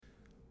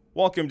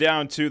Welcome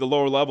down to the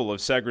lower level of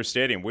Segra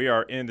Stadium. We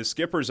are in the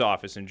skipper's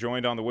office and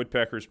joined on the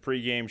Woodpeckers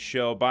pregame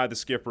show by the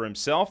skipper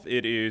himself.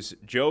 It is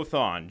Joe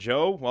Thon.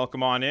 Joe,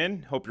 welcome on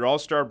in. Hope your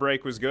All-Star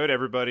break was good.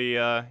 Everybody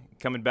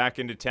coming back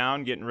into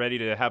town, getting ready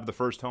to have the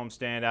first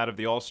homestand out of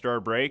the All-Star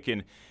break.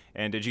 And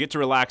did you get to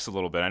relax a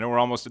little bit? I know we're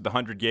almost at the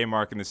 100-game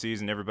mark in the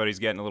season. Everybody's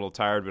getting a little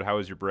tired, but how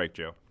was your break,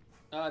 Joe?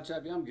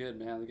 Chappie, I'm good,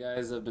 man. The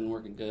guys have been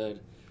working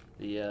good.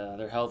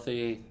 They're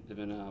healthy. They've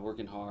been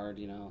working hard.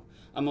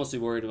 I'm mostly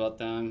worried about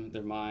them,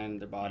 their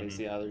mind, their body,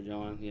 see how they're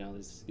doing.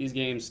 These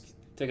games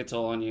take a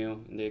toll on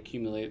you and they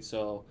accumulate.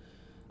 So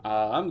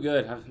I'm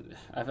good.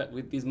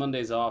 These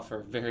Mondays off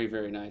are very,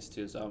 very nice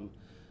too. So I'm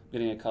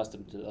getting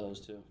accustomed to those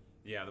too.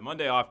 Yeah, the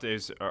Monday off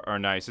days are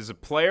nice. As a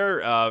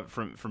player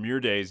from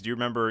your days, do you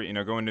remember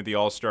going to the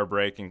All-Star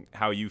break and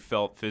how you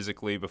felt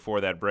physically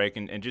before that break,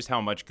 and just how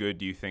much good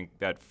do you think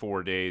that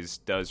 4 days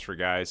does for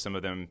guys? Some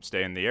of them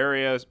stay in the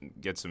area,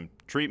 get some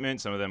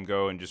treatment. Some of them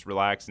go and just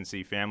relax and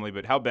see family.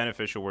 But how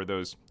beneficial were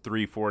those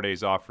 3-4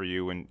 days off for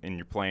you in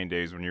your playing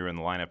days when you were in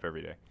the lineup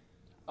every day?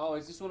 Oh,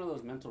 it's just one of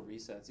those mental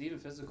resets, even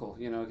physical,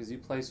 because you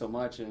play so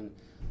much. And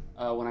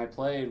when I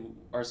played,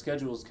 our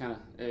schedules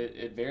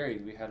it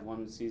varied. We had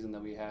one season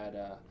that we had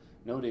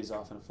no days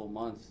off in a full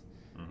month.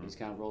 You just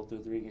kind of rolled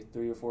through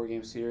three or four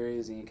game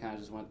series, and you kind of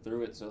just went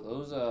through it. So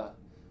those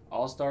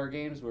All-Star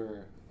games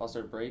were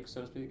All-Star break,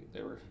 so to speak.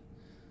 They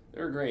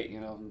were great.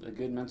 A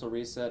good mental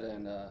reset,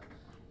 and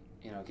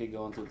get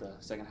going through the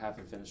second half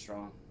and finish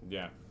strong.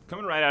 Yeah.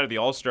 Coming right out of the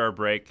All-Star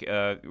break,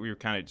 we were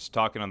kind of just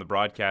talking on the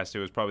broadcast. It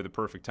was probably the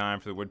perfect time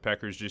for the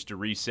Woodpeckers just to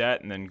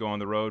reset and then go on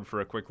the road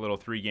for a quick little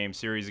 3-game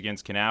series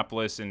against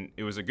Kannapolis. And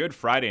it was a good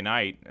Friday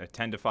night, a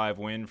 10-5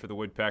 win for the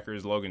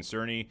Woodpeckers. Logan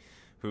Cerny,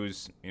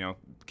 who's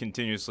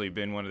continuously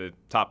been one of the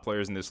top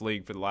players in this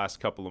league for the last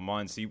couple of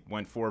months. He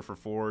went 4 for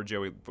 4.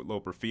 Joey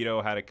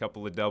Loperfido had a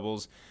couple of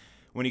doubles.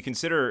 When you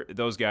consider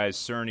those guys,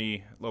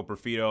 Cerny,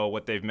 Loperfido,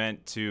 what they've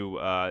meant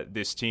to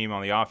this team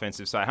on the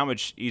offensive side, how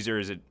much easier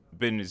has it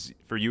been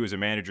for you as a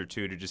manager,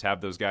 too, to just have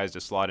those guys to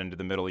slot into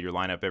the middle of your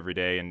lineup every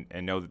day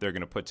and know that they're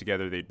going to put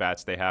together the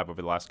at-bats they have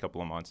over the last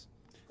couple of months?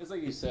 It's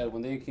like you said,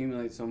 when they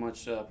accumulate so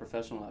much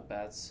professional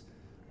at-bats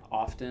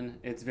often,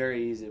 it's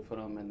very easy to put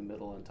them in the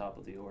middle and top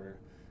of the order.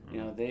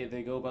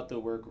 They go about their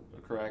work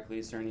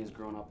correctly. Cerny has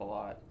grown up a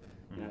lot.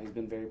 He's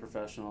been very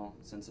professional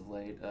since of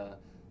late.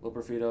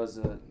 Loperfido is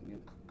a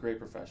great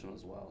professional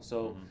as well.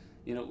 So,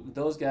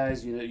 those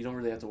guys, you don't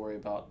really have to worry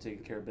about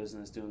taking care of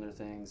business, doing their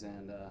things.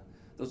 And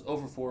those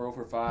over 4,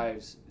 over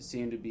 5s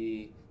seem to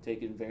be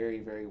taken very,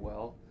 very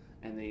well.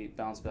 And they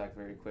bounce back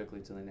very quickly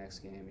to the next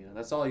game.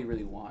 That's all you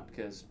really want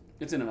because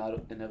it's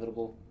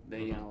inevitable.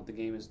 The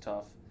game is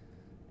tough.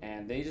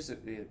 And they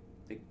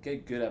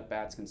get good at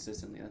bats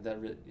consistently. And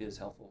that really is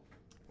helpful.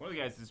 One of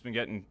the guys that's been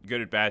getting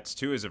good at bats,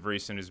 too, as of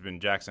recent has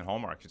been Jackson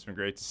Hallmark. It's been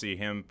great to see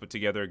him put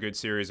together a good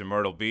series in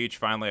Myrtle Beach.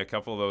 Finally, a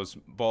couple of those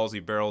balls he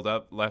barreled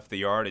up left the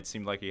yard. It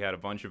seemed like he had a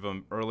bunch of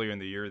them earlier in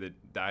the year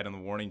that died on the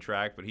warning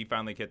track, but he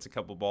finally gets a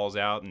couple balls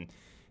out and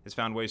has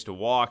found ways to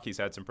walk. He's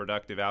had some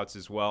productive outs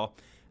as well.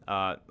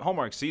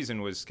 Hallmark's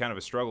season was kind of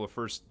a struggle the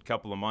first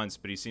couple of months,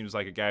 but he seems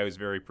like a guy who's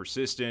very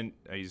persistent.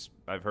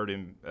 I've heard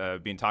him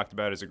being talked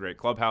about as a great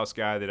clubhouse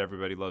guy that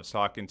everybody loves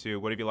talking to.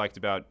 What have you liked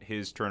about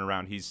his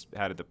turnaround he's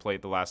had at the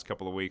plate the last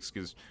couple of weeks?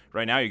 Because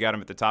right now you got him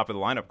at the top of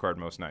the lineup card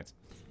most nights.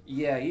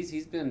 Yeah,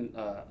 he's been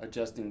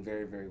adjusting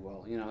very, very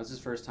well. It's his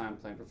first time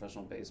playing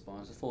professional baseball.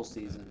 It's a full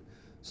season.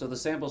 So the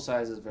sample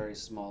size is very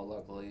small,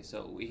 luckily.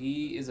 So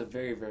he is a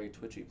very, very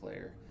twitchy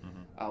player.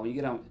 When you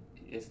get on...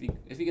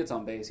 If he gets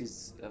on base,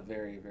 he's a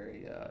very,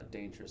 very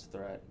dangerous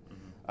threat.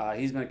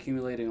 He's been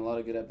accumulating a lot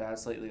of good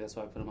at-bats lately. That's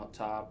why I put him up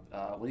top.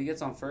 When he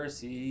gets on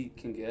first, he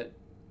can get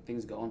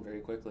things going very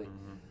quickly.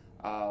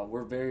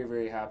 We're very,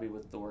 very happy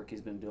with the work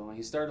he's been doing.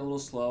 He started a little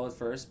slow at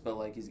first, but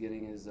he's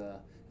getting his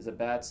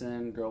at-bats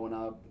in, growing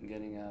up, and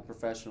getting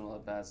professional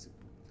at-bats.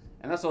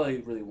 And that's all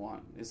you really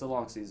want. It's a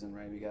long season,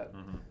 right? We got,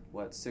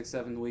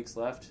 6-7 weeks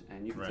left,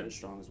 and you can finish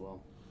strong as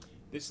well.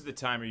 This is the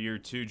time of year,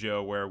 too,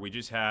 Joe, where we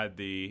just had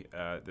the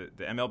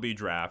MLB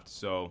draft.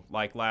 So,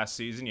 like last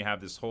season, you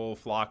have this whole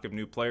flock of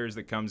new players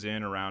that comes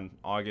in around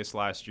August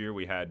last year.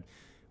 We had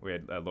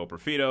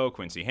Loperfido,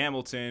 Quincy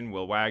Hamilton,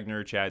 Will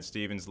Wagner, Chad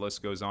Stevens. The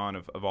list goes on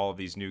of all of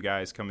these new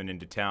guys coming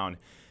into town.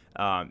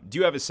 Do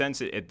you have a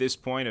sense at this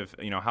point of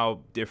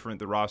how different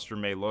the roster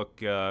may look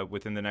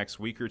within the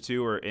next week or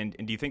two, and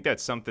do you think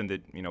that's something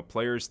that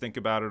players think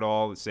about at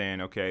all?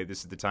 Saying, okay, this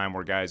is the time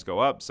where guys go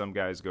up, some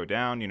guys go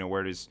down.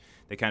 Where does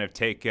they kind of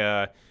take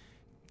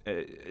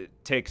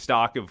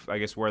stock of, I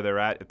guess, where they're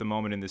at the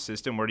moment in the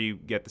system? Where do you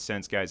get the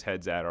sense guys'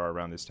 heads at are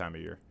around this time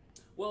of year?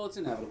 Well, it's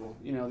inevitable.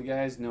 The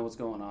guys know what's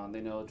going on.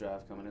 They know the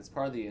draft coming. It's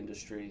part of the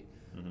industry.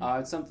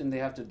 It's something they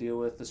have to deal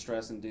with, the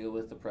stress and deal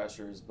with the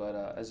pressures. But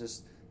it's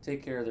just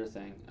take care of their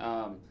thing.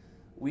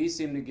 We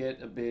seem to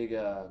get a big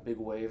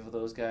wave of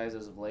those guys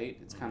as of late.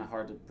 It's kind of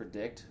hard to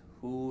predict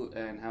who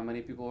and how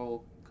many people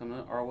will come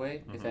our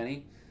way, if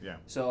any. Yeah.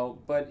 So,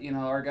 but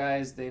our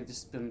guys, they've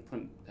just been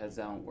putting heads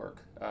down and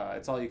work.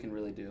 It's all you can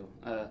really do.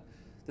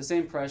 the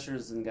same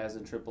pressures in guys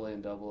in AAA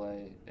and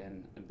AA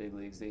and big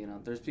leagues.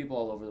 There's people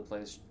all over the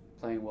place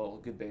playing well,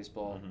 good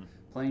baseball,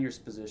 playing your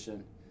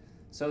position.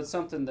 So it's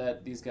something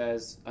that these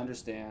guys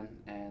understand,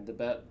 and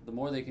the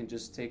more they can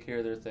just take care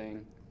of their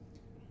thing,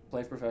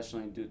 play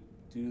professionally, and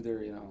do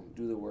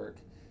their work.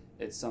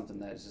 It's something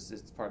that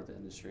it's part of the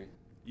industry.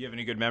 You have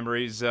any good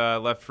memories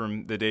left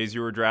from the days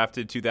you were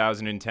drafted,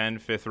 2010,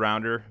 fifth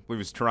rounder? I believe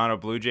it was Toronto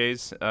Blue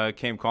Jays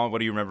came calling. What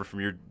do you remember from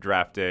your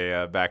draft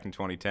day back in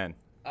 2010?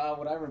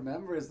 What I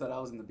remember is that I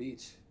was in the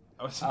beach.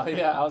 I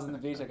was in the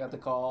beach. I got the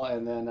call,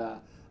 and then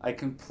I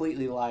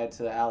completely lied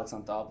to Alex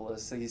Anthopoulos.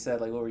 So he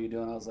said, like, what were you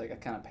doing? I was like, I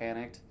kind of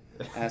panicked.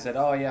 And I said,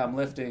 oh, yeah, I'm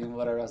lifting,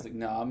 whatever. I was like,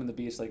 no, I'm in the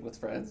beach, like, with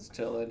friends,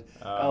 chilling.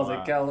 I was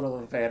like, got a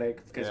little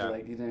panic because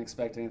you didn't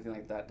expect anything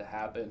like that to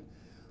happen.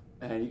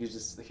 And you could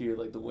just hear,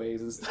 like, the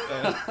waves and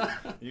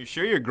stuff. You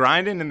sure you're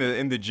grinding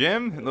in the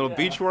gym? A little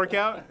beach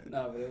workout?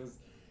 No, but it was,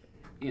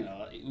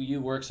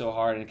 you work so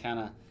hard, and kind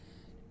of,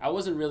 I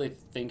wasn't really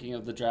thinking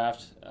of the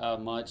draft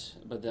much,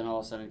 but then all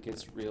of a sudden it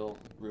gets real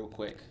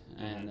quick.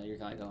 And you're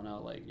kind of going,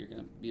 oh, like, you're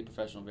going to be a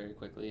professional very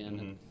quickly.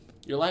 And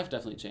your life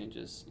definitely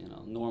changes.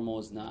 Normal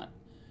is not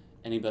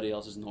anybody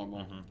else's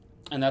normal.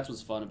 And that's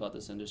what's fun about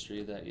this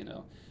industry, that,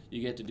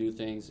 you get to do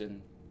things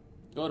and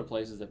go to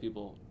places that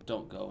people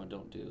don't go and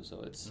don't do.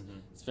 So it's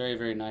very,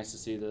 very nice to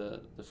see the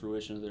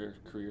fruition of their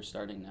career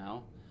starting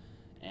now.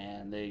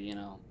 And they,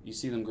 you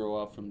see them grow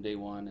up from day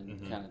one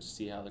and kind of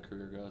see how the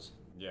career goes.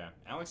 Yeah,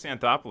 Alex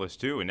Anthopoulos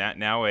too, and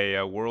now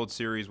a World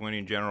Series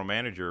winning general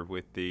manager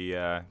with the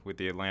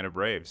Atlanta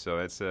Braves. So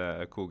that's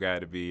a cool guy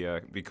to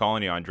be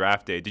calling you on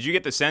draft day. Did you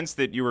get the sense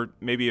that you were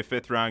maybe a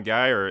fifth round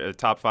guy or a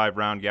top 5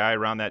 round guy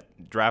around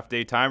that draft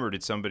day time, or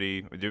did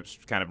it was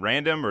kind of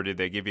random, or did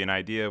they give you an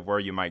idea of where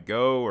you might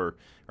go, or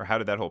how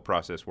did that whole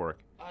process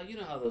work? You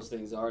know how those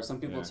things are. Some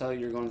people tell you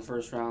you're going the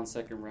first round,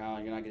 second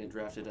round, you're not getting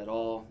drafted at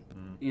all.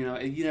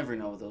 You never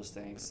know those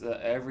things.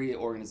 Every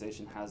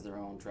organization has their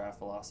own draft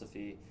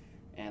philosophy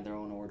and their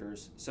own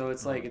orders. So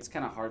it's like, it's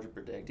kind of hard to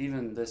predict.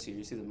 Even this year,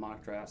 you see the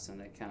mock drafts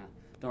and they kind of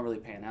don't really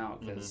pan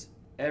out because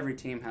every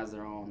team has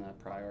their own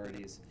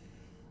priorities.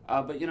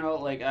 But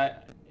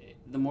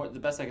the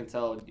best I can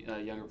tell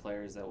younger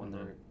players that when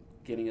they're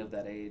getting of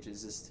that age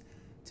is just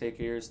take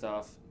care of your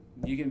stuff.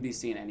 You can be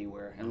seen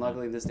anywhere. And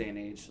luckily in this day and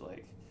age,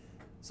 like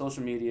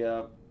social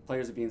media,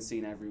 players are being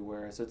seen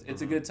everywhere. So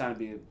it's a good time to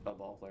be a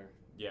ball player.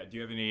 Yeah. Do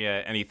you have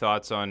any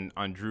thoughts on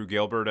Drew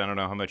Gilbert? I don't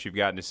know how much you've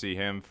gotten to see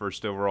him.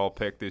 First overall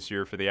pick this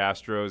year for the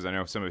Astros. I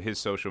know some of his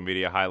social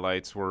media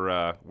highlights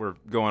were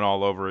going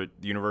all over at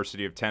the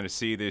University of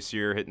Tennessee this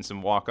year, hitting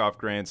some walk-off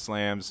grand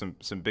slams,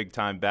 some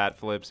big-time bat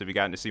flips. Have you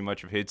gotten to see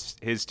much of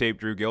his tape,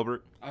 Drew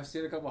Gilbert? I've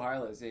seen a couple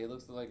highlights. Yeah, he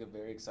looks like a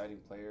very exciting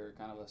player,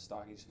 kind of a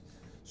stocky,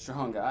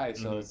 strong guy.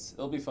 So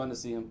it'll be fun to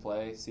see him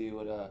play, see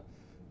what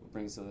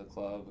brings to the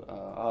club.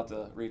 I'll have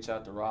to reach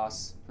out to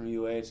Ross from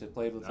UH. I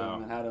played with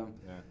him and had him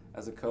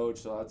as a coach,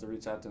 so I'll have to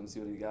reach out to him and see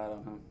what he got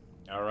on him.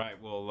 All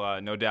right.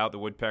 Well, no doubt the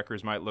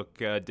Woodpeckers might look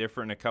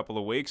different in a couple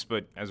of weeks,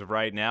 but as of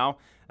right now,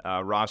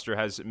 roster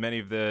has many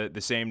of the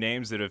same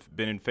names that have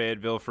been in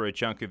Fayetteville for a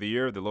chunk of the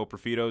year. The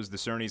Loperfitos, the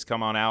Cernies,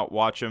 come on out,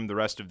 watch them the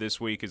rest of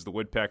this week as the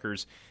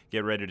Woodpeckers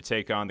get ready to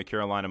take on the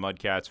Carolina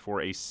Mudcats for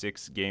a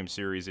 6-game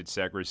series at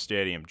Segres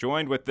Stadium.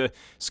 Joined with the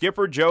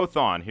skipper, Joe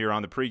Thon, here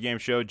on the pregame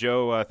show.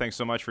 Joe, thanks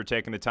so much for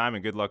taking the time,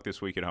 and good luck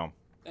this week at home.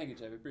 Thank you,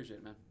 Jeff. Appreciate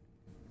it, man.